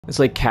It's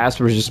like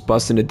Casper's just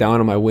busting it down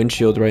on my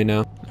windshield right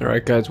now.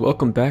 Alright guys,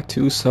 welcome back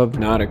to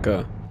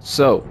Subnautica.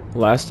 So,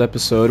 last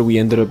episode we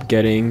ended up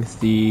getting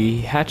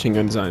the hatching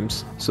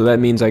enzymes. So that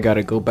means I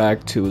gotta go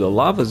back to the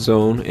lava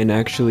zone and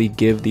actually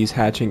give these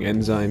hatching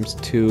enzymes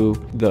to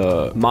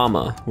the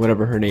mama,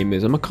 whatever her name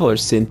is. I'm gonna call her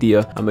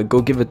Cynthia. I'm gonna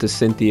go give it to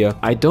Cynthia.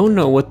 I don't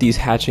know what these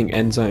hatching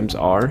enzymes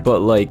are,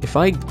 but like, if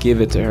I give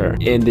it to her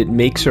and it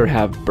makes her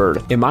have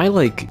birth, am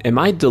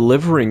I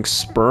delivering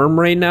sperm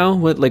right now?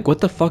 What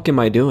the fuck am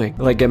I doing?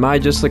 Like, am I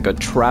just like a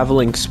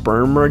traveling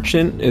sperm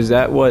merchant? Is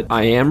that what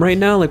I am right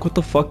now? Like, what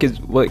the fuck is,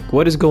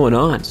 what is going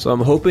on? So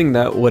I'm hoping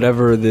that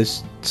whatever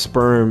this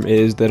sperm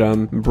is that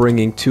I'm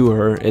bringing to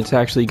her, it's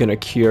actually gonna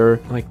cure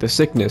like the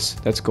sickness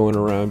that's going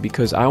around,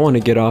 because I want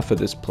to get off of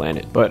this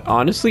planet. But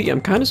honestly,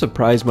 I'm kind of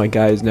surprised my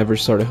guys never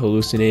started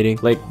hallucinating.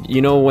 Like,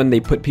 you know, when they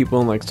put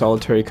people in like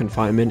solitary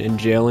confinement in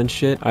jail and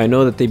shit, I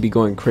know that they'd be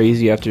going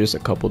crazy after just a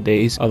couple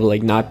days of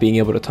like not being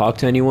able to talk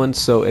to anyone.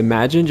 So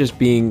imagine just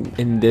being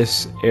in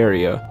this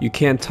area. You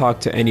can't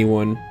talk to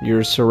anyone,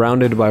 you're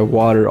surrounded by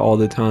water all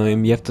the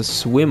time, you have to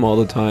swim all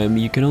the time,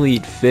 you can only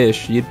eat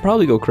fish. You'd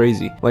probably go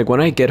crazy. Like, when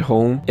I get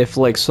home, if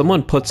like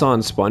someone puts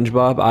on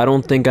SpongeBob, I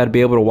don't think I'd be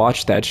able to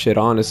watch that shit,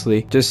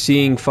 honestly. Just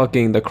seeing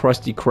fucking the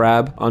Krusty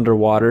Krab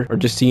underwater, or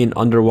just seeing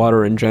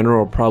underwater in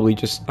general, I'll probably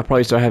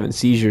start having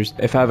seizures.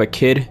 If I have a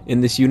kid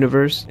in this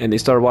universe and they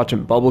start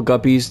watching Bubble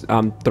Guppies,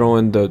 I'm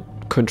throwing the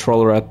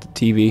controller at the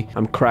TV.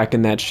 I'm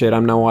cracking that shit.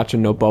 I'm not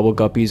watching no Bubble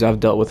Guppies. I've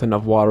dealt with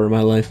enough water in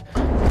my life.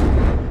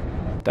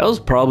 That was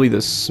probably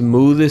the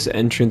smoothest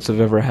entrance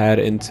I've ever had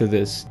into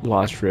this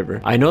Lost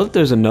River. I know that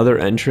there's another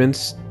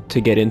entrance to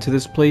get into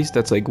this place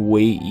that's like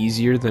way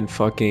easier than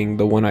fucking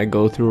the one I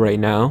go through right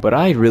now, but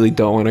I really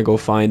don't want to go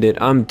find it.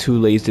 I'm too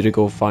lazy to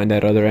go find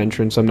that other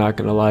entrance, I'm not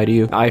gonna lie to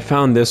you. I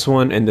found this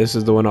one, and this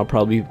is the one I'll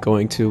probably be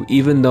going to,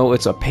 even though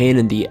it's a pain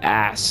in the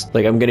ass.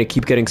 Like, I'm gonna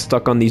keep getting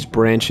stuck on these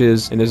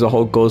branches, and there's a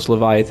whole ghost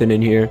leviathan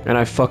in here, and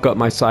I fuck up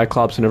my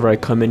cyclops whenever I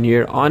come in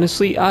here.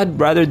 Honestly, I'd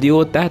rather deal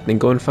with that than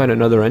go and find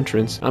another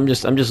entrance. I'm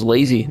just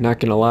lazy, not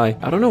gonna lie.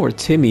 I don't know where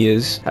Timmy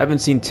is. I haven't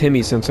seen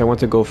Timmy since I went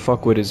to go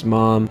fuck with his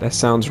mom. That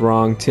sounds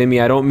wrong, Timmy.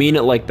 I don't mean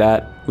it like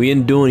that. We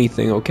didn't do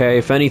anything, okay?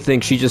 If anything,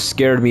 she just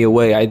scared me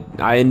away. I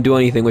didn't do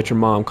anything with your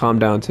mom. Calm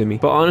down, Timmy.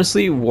 But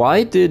honestly,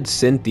 why did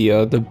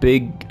Cynthia, the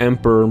big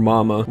emperor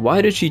mama,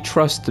 why did she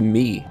trust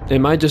me?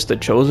 Am I just a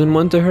chosen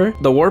one to her?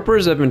 The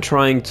warpers have been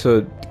trying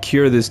to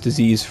cure this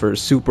disease for a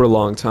super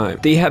long time.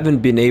 They haven't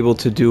been able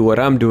to do what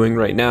I'm doing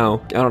right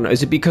now. I don't know.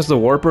 Is it because the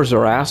warpers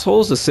are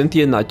assholes? Does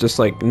Cynthia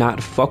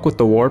not fuck with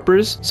the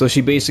warpers? So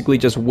she basically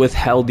just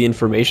withheld the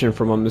information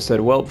from them and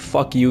said, well,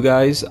 fuck you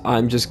guys.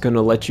 I'm just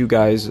gonna let you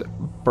guys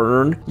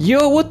burn.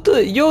 Yo,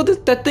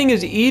 that thing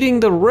is eating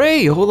the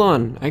ray. Hold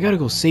on, I gotta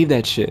go save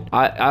that shit.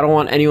 I don't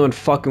want anyone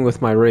fucking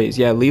with my rays.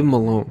 Yeah, leave them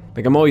alone.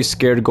 Like, I'm always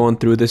scared going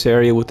through this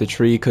area with the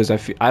tree, because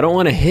I don't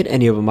want to hit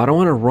any of them. I don't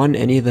want to run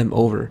any of them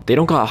over. They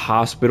don't got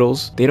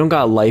hospitals, they don't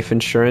got life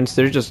insurance,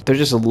 they're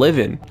just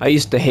living. I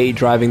used to hate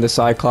driving the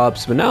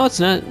Cyclops, but now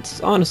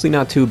it's honestly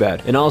not too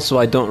bad. And also,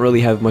 I don't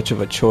really have much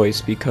of a choice,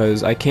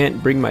 because I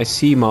can't bring my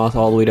sea moth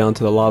all the way down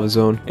to the lava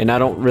zone, and I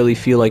don't really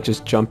feel like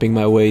just jumping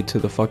my way to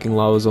the fucking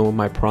lava zone with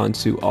my prawn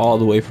suit all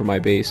the way from my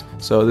base.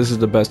 So this is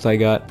the best I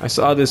got. I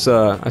saw this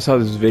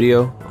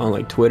video on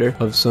like Twitter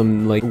of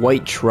some like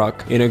white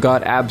truck, and it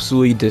got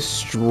absolutely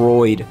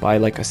destroyed by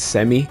like a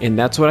semi, and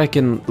that's what I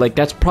can, like,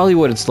 that's probably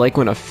what it's like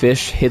when a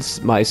fish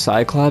hits my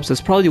Cyclops. That's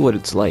probably what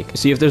it's like.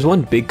 See, if there's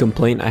one big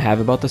complaint I have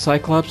about the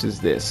Cyclops, is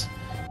this: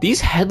 these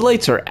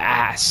headlights are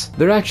ass.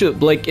 They're actually,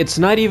 like, it's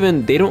not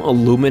even, they don't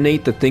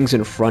illuminate the things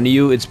in front of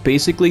you. It's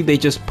basically, they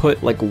just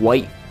put like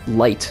white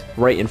light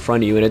right in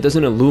front of you, and it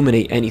doesn't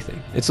illuminate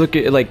anything. It's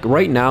looking like,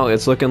 right now,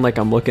 it's looking like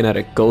I'm looking at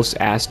a ghost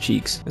ass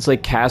cheeks. It's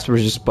like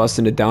Casper's just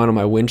busting it down on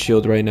my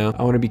windshield right now.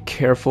 I want to be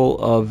careful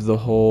of the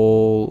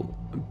whole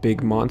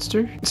big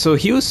monster. So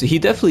he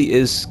definitely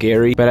is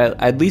scary, but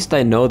at least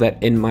I know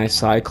that in my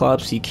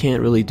Cyclops he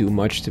can't really do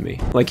much to me.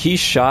 Like, he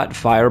shot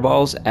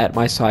fireballs at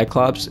my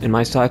Cyclops, and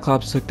my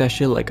Cyclops took that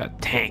shit like a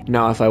tank.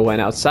 Now if I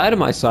went outside of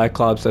my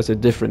Cyclops, that's a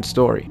different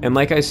story. And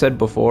like I said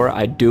before,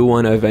 I do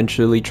want to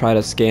eventually try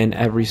to scan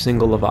every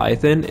single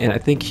Leviathan, and I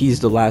think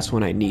he's the last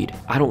one I need.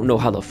 I don't know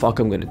how the fuck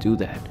I'm gonna do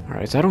that.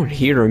 Alright, so I don't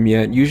hear him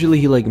yet. Usually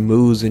he like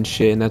moves and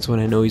shit, and that's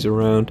when I know he's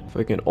around.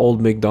 Fucking old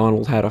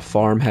McDonald had a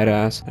farm head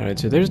ass. Alright,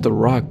 so there's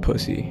the rock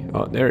pussy.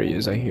 Oh, there he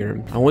is. I hear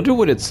him. I wonder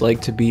what it's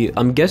like to be,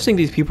 I'm guessing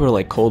these people are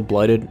like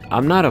cold-blooded.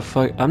 I'm not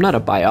a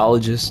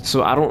biologist,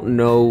 so I don't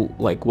know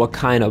like what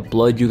kind of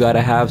blood you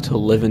gotta have to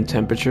live in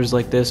temperatures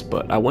like this,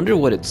 but I wonder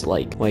what it's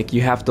like. Like,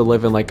 you have to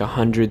live in like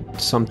 100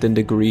 something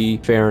degree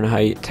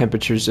Fahrenheit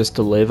temperatures just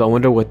to live. I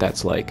wonder what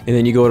that's like. And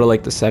then you go to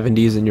like the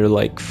 70s and you're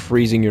like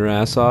freezing your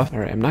ass off. All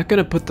right, I'm not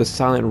gonna put the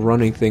silent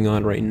running thing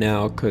on right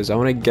now, because I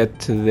want to get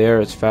to there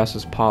as fast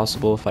as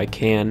possible if I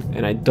can,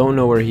 and I don't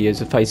know where he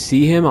is. If I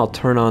see him, I'll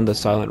turn on the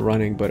silent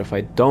running, but if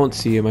I don't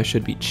see him, I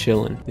should be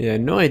chilling. Yeah,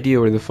 no idea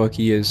where the fuck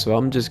he is, so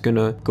I'm just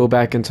gonna go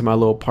back into my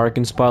little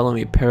parking spot. Let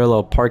me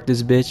parallel park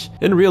this bitch.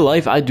 In real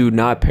life, I do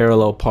not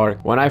parallel park.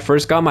 When I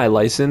first got my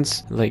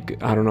license,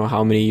 like, I don't know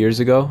how many years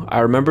ago, I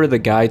remember the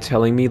guy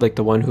telling me, like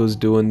the one who's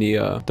doing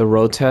the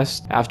road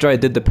test, after I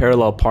did the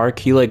parallel park,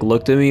 he like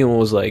looked at me and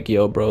was like,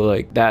 yo bro,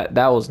 like that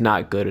was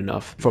not good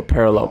enough for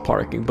parallel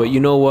parking, but you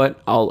know what,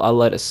 I'll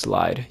let it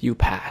slide. You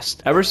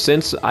passed. Ever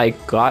since I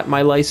got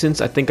my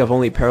license, I think I've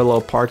only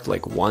parallel parked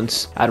like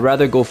once. I'd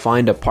rather go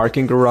find a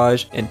parking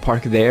garage and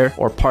park there,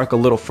 or park a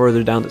little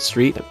further down the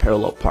street than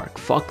parallel park.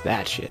 Fuck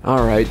that shit.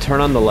 All right,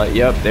 turn on the light.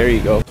 Yep, there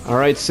you go. All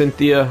right,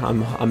 Cynthia,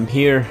 I'm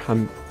here.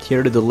 I'm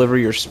here to deliver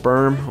your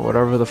sperm, or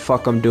whatever the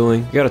fuck I'm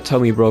doing. You gotta tell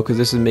me, bro, because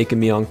this is making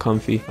me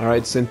uncomfy. All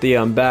right,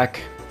 Cynthia, I'm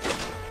back.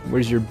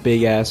 Where's your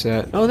big ass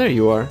at? Oh, there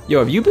you are. Yo,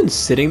 have you been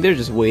sitting there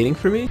just waiting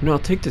for me? No, I'll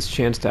take this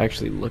chance to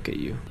actually look at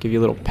you. Give you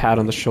a little pat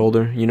on the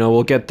shoulder. You know,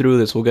 we'll get through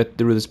this. We'll get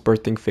through this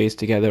birthing phase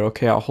together.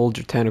 Okay, I'll hold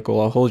your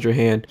tentacle. I'll hold your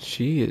hand.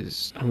 She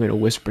is... I'm gonna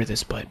whisper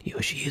this, but... Yo,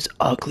 she is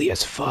ugly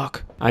as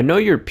fuck. I know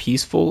you're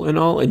peaceful and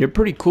all, and you're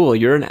pretty cool.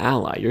 You're an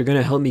ally. You're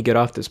gonna help me get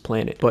off this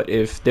planet. But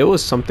if there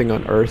was something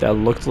on Earth that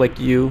looked like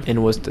you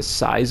and was the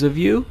size of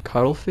you...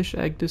 Cuttlefish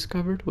egg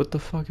discovered? What the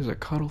fuck is a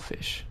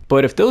cuttlefish?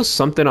 But if there was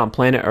something on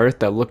planet Earth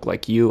that looked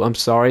like you, I'm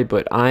sorry,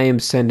 but I am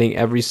sending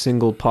every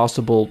single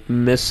possible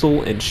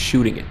missile and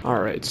shooting it.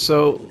 Alright,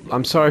 so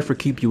I'm sorry for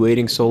keep you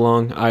waiting so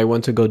long. I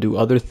went to go do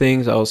other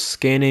things. I was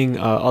scanning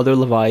other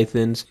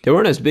leviathans. They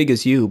weren't as big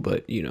as you,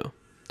 but you know,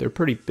 they're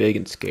pretty big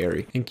and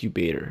scary.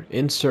 Incubator.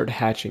 Insert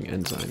hatching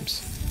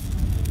enzymes.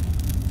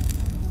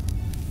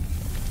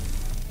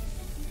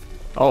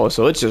 Oh,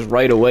 so it's just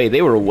right away.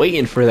 They were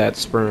waiting for that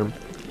sperm.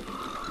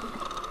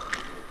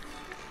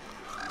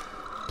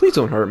 Please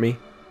don't hurt me.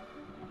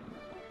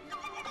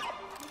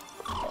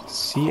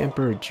 Sea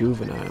Emperor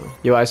Juvenile.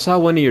 Yo, I saw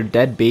one of your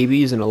dead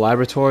babies in a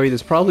laboratory.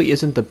 This probably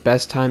isn't the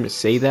best time to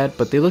say that,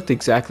 but they looked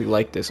exactly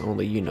like this,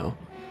 only, you know,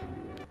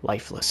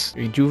 lifeless.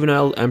 A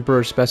juvenile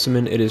emperor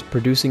specimen, it is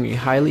producing a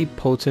highly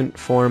potent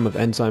form of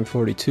enzyme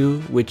 42,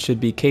 which should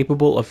be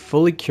capable of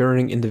fully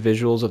curing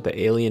individuals of the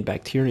alien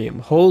bacterium.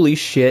 Holy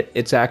shit,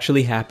 it's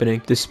actually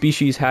happening. The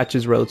species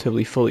hatches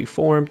relatively fully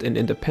formed and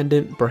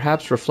independent,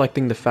 perhaps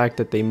reflecting the fact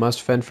that they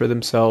must fend for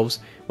themselves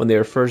when they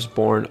are first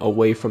born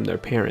away from their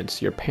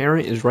parents. Your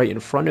parent is right in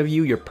front of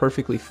you, you're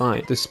perfectly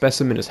fine. The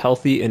specimen is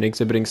healthy and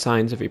exhibiting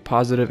signs of a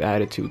positive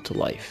attitude to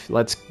life.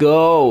 Let's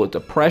go!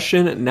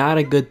 Depression, not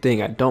a good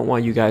thing. I don't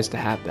want you guys to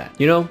have that.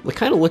 You know, like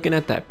kind of looking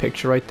at that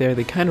picture right there,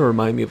 they kind of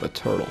remind me of a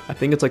turtle. I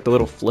think it's like the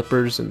little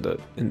flippers in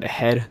the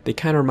head. They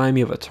kind of remind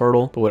me of a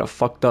turtle, but with a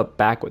fucked up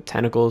back with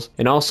tentacles.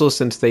 And also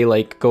since they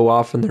like go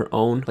off on their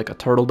own, like a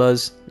turtle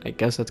does, I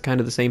guess that's kind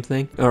of the same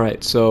thing.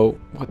 Alright, so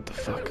what the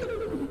fuck?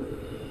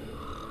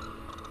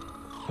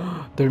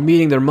 They're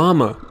meeting their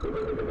mama.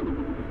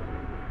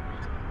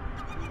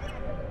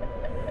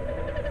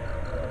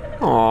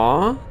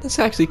 Aww, that's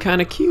actually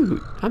kind of cute.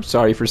 I'm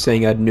sorry for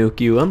saying I'd nuke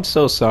you. I'm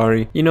so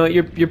sorry. You know,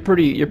 you're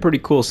pretty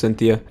cool,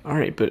 Cynthia. All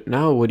right, but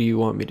now what do you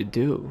want me to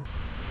do?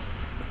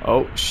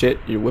 Oh shit,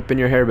 you're whipping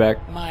your hair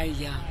back. My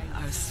young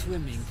are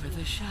swimming for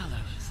the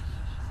shallows.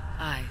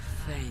 I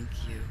thank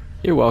you.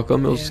 You're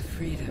welcome. Their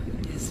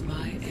freedom is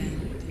my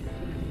end.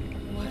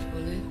 What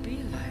will it be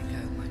like,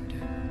 I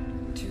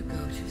wonder, to go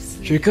to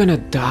sleep? You're gonna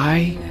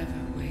die?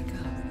 Never wake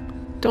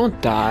up.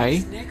 Don't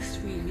die. Next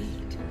we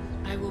meet,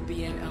 I will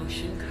be an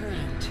ocean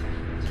current,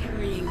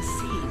 carrying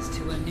seas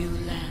to a new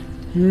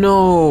land.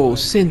 No,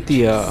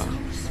 Cynthia. So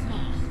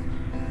small,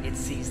 it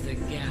sees the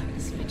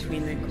gaps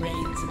between the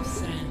grains of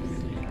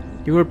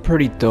sand. You were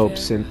pretty dope,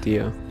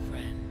 Cynthia.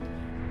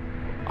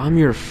 I'm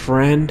your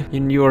friend,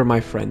 and you are my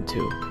friend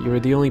too. You are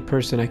the only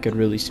person I could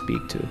really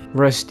speak to.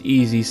 Rest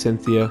easy,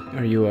 Cynthia.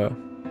 Are you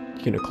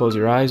gonna close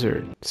your eyes,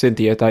 or?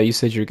 Cynthia, I thought you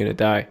said you were gonna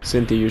die.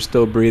 Cynthia, you're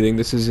still breathing.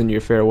 This isn't your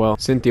farewell.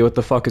 Cynthia, what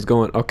the fuck is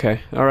going? Okay.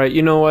 Alright,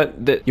 you know what?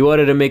 You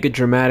wanted to make it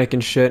dramatic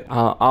and shit.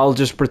 I'll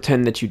just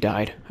pretend that you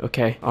died.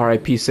 Okay?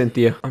 Alright, peace,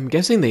 Cynthia. I'm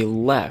guessing they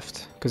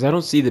left, because I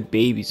don't see the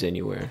babies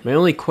anywhere. My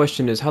only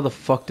question is, how the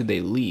fuck did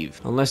they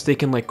leave? Unless they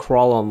can like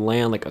crawl on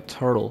land like a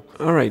turtle.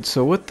 Alright,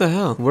 so what the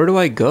hell? Where do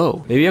I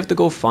go? Maybe I have to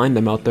go find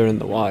them out there in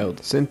the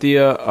wild.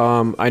 Cynthia,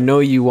 I know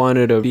you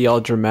wanted to be all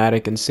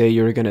dramatic and say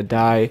you were gonna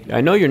die.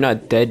 I know you're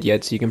not dead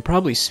yet, so you can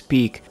probably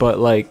speak, but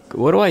like,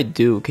 what do I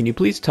do? Can you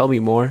please tell me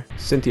more?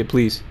 Cynthia,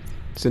 please.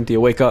 Cynthia,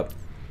 wake up.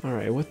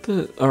 Alright, what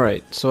the...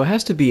 Alright, so it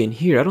has to be in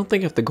here. I don't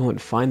think I have to go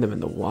and find them in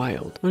the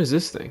wild. What is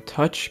this thing?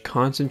 Touch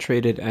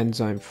concentrated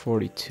enzyme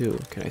 42.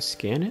 Can I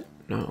scan it?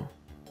 No.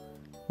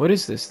 What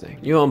is this thing?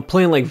 Yo, I'm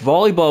playing like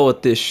volleyball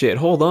with this shit.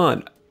 Hold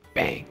on.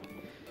 Bang.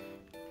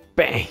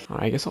 Bang.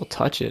 Alright, I guess I'll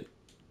touch it.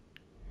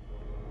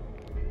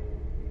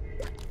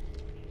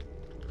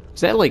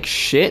 Is that like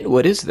shit?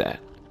 What is that?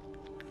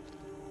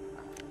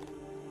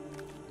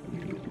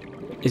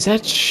 Is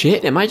that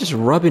shit? Am I just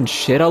rubbing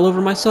shit all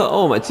over myself?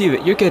 Oh, it's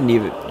even. You're getting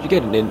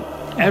in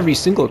every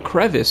single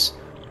crevice.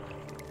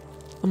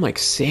 I'm like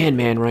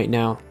Sandman right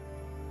now.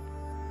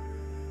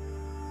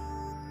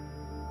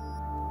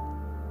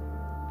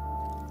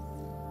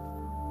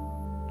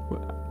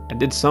 I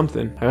did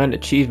something. I got an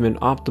achievement,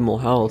 optimal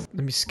health.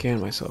 Let me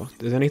scan myself.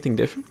 Is anything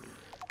different?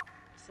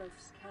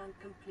 Self-scan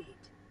complete.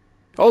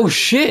 Oh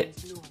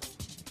shit! Normal.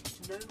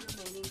 No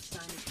remaining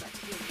sign of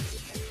bacteria.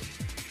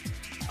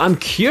 I'm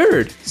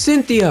cured!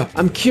 Cynthia,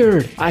 I'm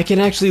cured. I can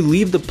actually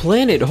leave the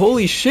planet.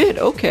 Holy shit,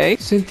 okay.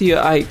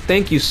 Cynthia, I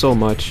thank you so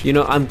much. You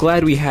know, I'm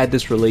glad we had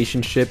this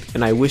relationship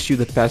and I wish you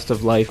the best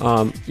of life.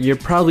 You're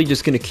probably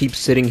just gonna keep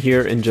sitting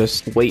here and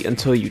just wait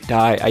until you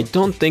die. I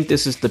don't think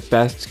this is the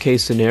best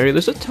case scenario.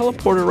 There's a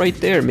teleporter right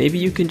there. Maybe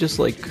you can just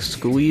like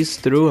squeeze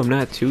through. I'm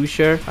not too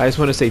sure. I just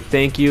want to say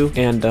thank you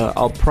and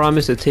I'll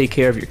promise to take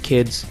care of your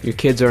kids. Your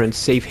kids are in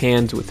safe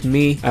hands with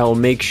me. I will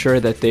make sure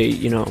that they,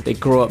 you know, they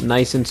grow up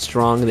nice and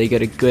strong. They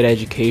get a good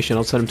education.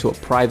 I'll send them to a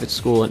private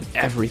school and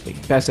everything.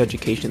 Best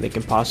education they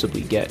can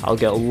possibly get. I'll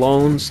get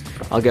loans.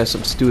 I'll get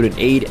some student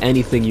aid.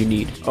 Anything you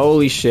need.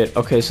 Holy shit.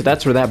 Okay, so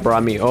that's where that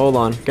brought me. Hold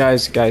on.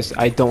 Guys,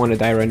 I don't want to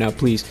die right now,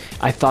 please.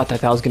 I thought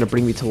that was going to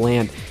bring me to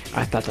land.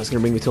 Oh,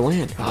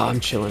 I'm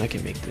chilling. I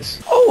can make this.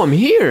 Oh, I'm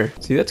here.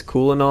 See, that's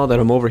cool and all that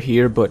I'm over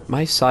here, but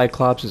my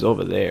Cyclops is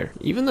over there.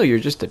 Even though you're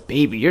just a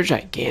baby, you're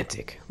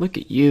gigantic. Look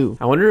at you.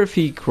 I wonder if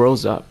he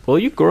grows up. Will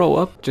you grow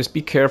up? Just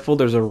be careful.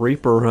 There's a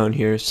Reaper around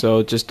here,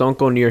 so just don't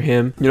go near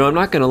him. You know, I'm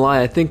not gonna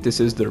lie. I think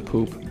this is their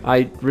poop.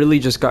 I really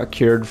just got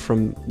cured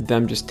from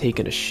them just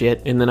taking a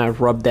shit, and then I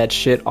rubbed that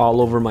shit all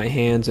over my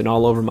hands and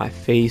all over my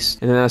face,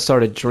 and then I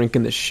started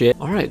drinking the shit.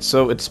 All right,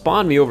 so it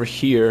spawned me over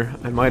here.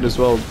 I might as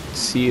well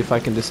see if I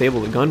can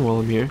disable the gun while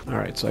I'm here. All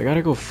right, so I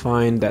gotta go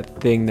find that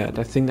thing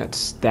that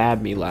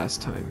stabbed me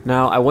last time.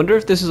 Now, I wonder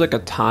if this is like a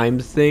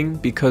timed thing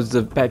because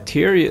the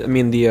bacteria, I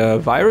mean, the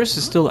virus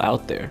is still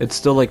out there. It's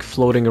still like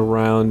floating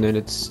around,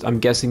 and I'm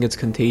guessing it's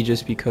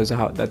contagious because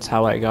that's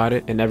how I got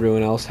it, and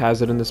everyone else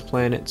has it in this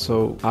planet.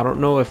 So I don't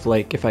know if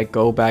I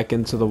go back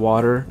into the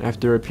water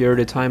after a period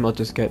of time, I'll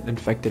just get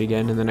infected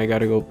again, and then I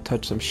gotta go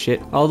touch some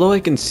shit. Although I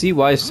can see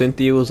why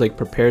Cynthia was like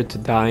prepared to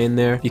die in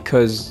there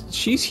because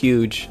she's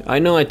huge. I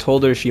know I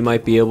told her she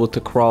might be able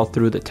to crawl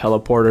through the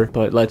teleporter,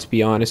 but let's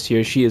be honest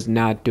here, she is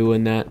not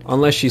doing that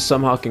unless she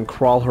somehow can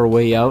crawl her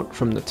way out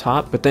from the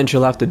top, but then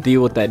she'll have to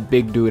deal with that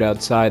big dude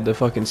outside, the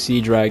fucking sea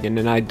dragon,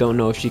 and I don't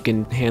know if she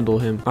can handle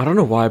him. I don't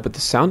know why, but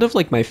the sound of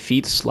like my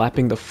feet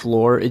slapping the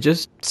floor, it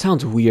just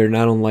sounds weird and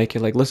I don't like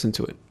it. Like, listen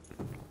to it.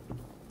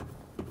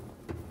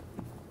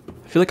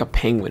 I feel like a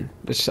penguin.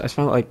 I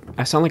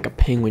sound like a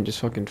penguin just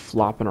fucking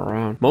flopping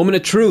around. Moment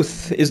of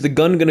truth. Is the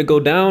gun gonna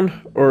go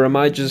down, or am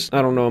I just,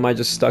 I don't know, am I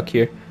just stuck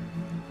here?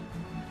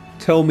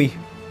 Tell me.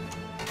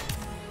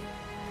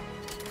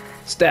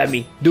 Stab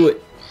me. Do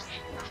it.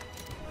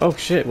 Oh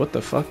shit, what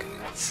the fuck?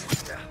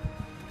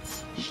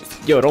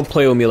 Yo, don't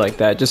play with me like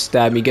that. Just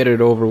stab me. Get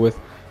it over with.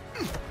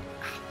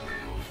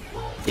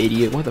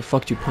 Idiot. Why the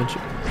fuck did you punch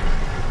it?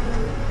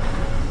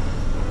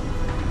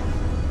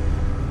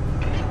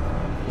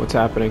 What's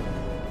happening?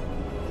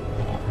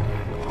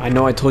 I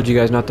know I told you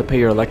guys not to pay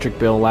your electric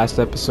bill last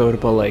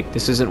episode, but like,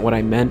 this isn't what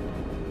I meant.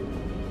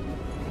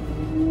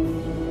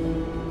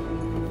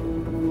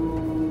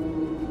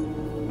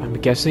 I'm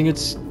guessing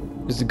is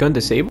the gun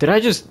disabled? Did I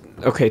just,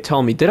 okay,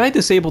 tell me, did I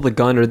disable the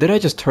gun or did I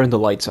just turn the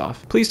lights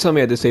off? Please tell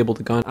me I disabled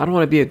the gun. I don't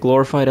want to be a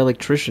glorified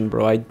electrician,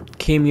 bro. I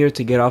came here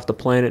to get off the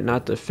planet,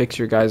 not to fix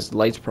your guys'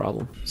 lights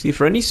problem. See,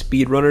 for any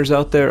speedrunners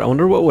out there, I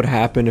wonder what would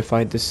happen if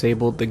I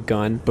disabled the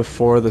gun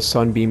before the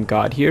sunbeam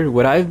got here.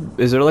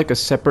 Is there like a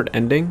separate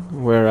ending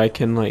where I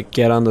can like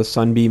get on the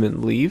sunbeam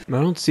and leave? I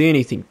don't see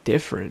anything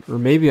different. Or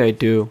maybe I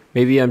do.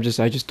 Maybe I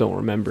just don't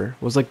remember.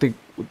 Was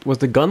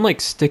the gun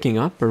like sticking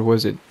up or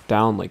was it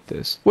down like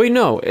this? Wait,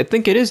 no, I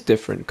think it is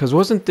different because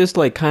wasn't this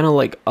like kind of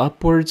like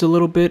upwards a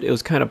little bit? It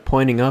was kind of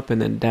pointing up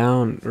and then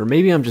down, or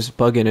maybe I'm just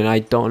bugging and I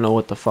don't know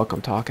what the fuck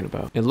I'm talking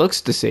about. It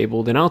looks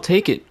disabled and I'll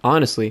take it,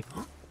 honestly.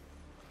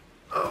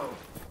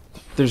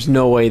 There's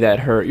no way that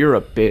hurt. You're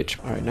a bitch.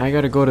 Alright, now I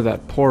gotta go to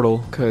that portal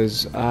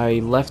because I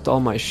left all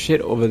my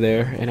shit over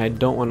there and I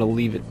don't want to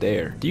leave it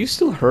there. Do you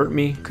still hurt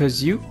me?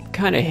 Because you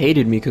kind of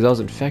hated me because I was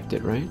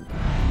infected, right?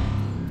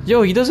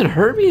 Yo, he doesn't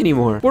hurt me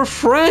anymore. We're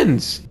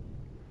friends.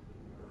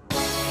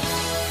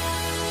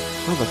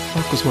 How the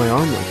fuck was my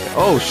arm like that?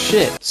 Oh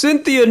shit.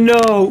 Cynthia,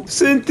 no!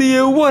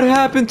 Cynthia, what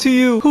happened to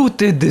you? Who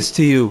did this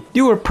to you?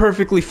 You were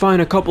perfectly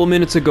fine a couple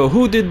minutes ago.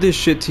 Who did this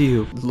shit to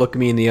you? Look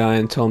me in the eye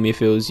and tell me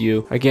if it was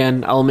you.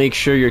 Again, I'll make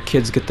sure your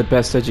kids get the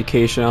best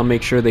education. I'll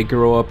make sure they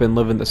grow up and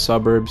live in the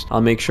suburbs.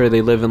 I'll make sure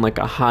they live in like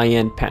a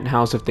high-end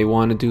penthouse if they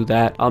want to do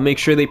that. I'll make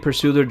sure they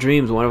pursue their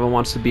dreams. One of them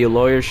wants to be a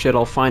lawyer, shit,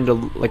 I'll find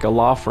a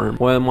law firm.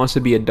 One of them wants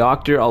to be a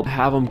doctor, I'll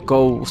have them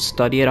go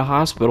study at a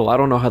hospital. I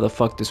don't know how the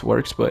fuck this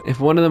works, but if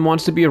one of them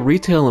wants to be a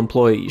retail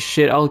employee,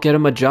 shit, I'll get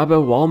him a job at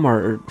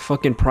Walmart or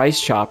fucking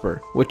Price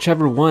Chopper.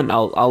 Whichever one,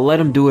 I'll let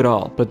him do it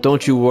all. But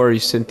don't you worry,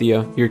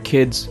 Cynthia, your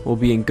kids will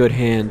be in good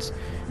hands.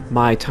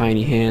 My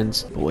tiny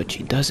hands. But what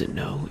she doesn't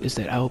know is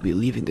that I will be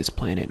leaving this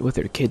planet with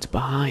her kids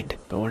behind.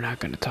 But we're not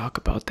gonna talk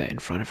about that in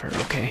front of her,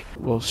 okay?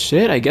 Well,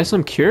 shit, I guess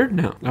I'm cured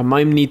now. I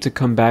might need to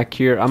come back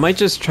here. I might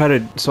just try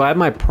to, so I have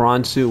my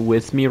prawn suit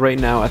with me right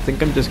now. I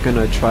think I'm just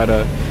gonna try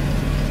to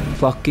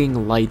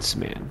fucking lights,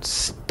 man.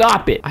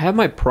 Stop it. I have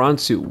my prawn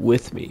suit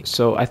with me,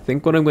 so I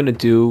think what I'm gonna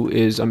do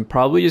is I'm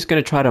probably just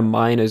gonna try to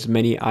mine as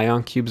many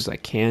ion cubes as I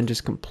can,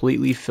 just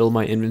completely fill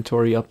my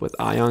inventory up with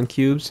ion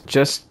cubes,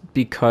 just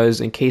because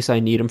in case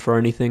I need them for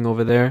anything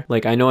over there.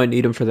 Like, I know I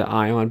need them for the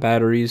ion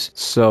batteries,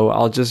 so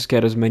I'll just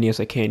get as many as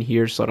I can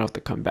here so I don't have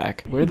to come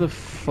back. Where the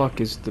fuck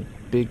is the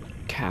big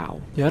cow?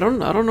 Yeah, I don't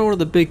know where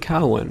the big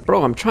cow went.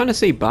 Bro, I'm trying to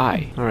say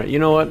bye. Alright, you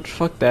know what?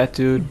 Fuck that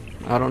dude.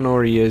 I don't know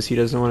where he is. He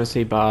doesn't want to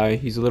say bye.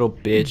 He's a little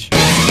bitch.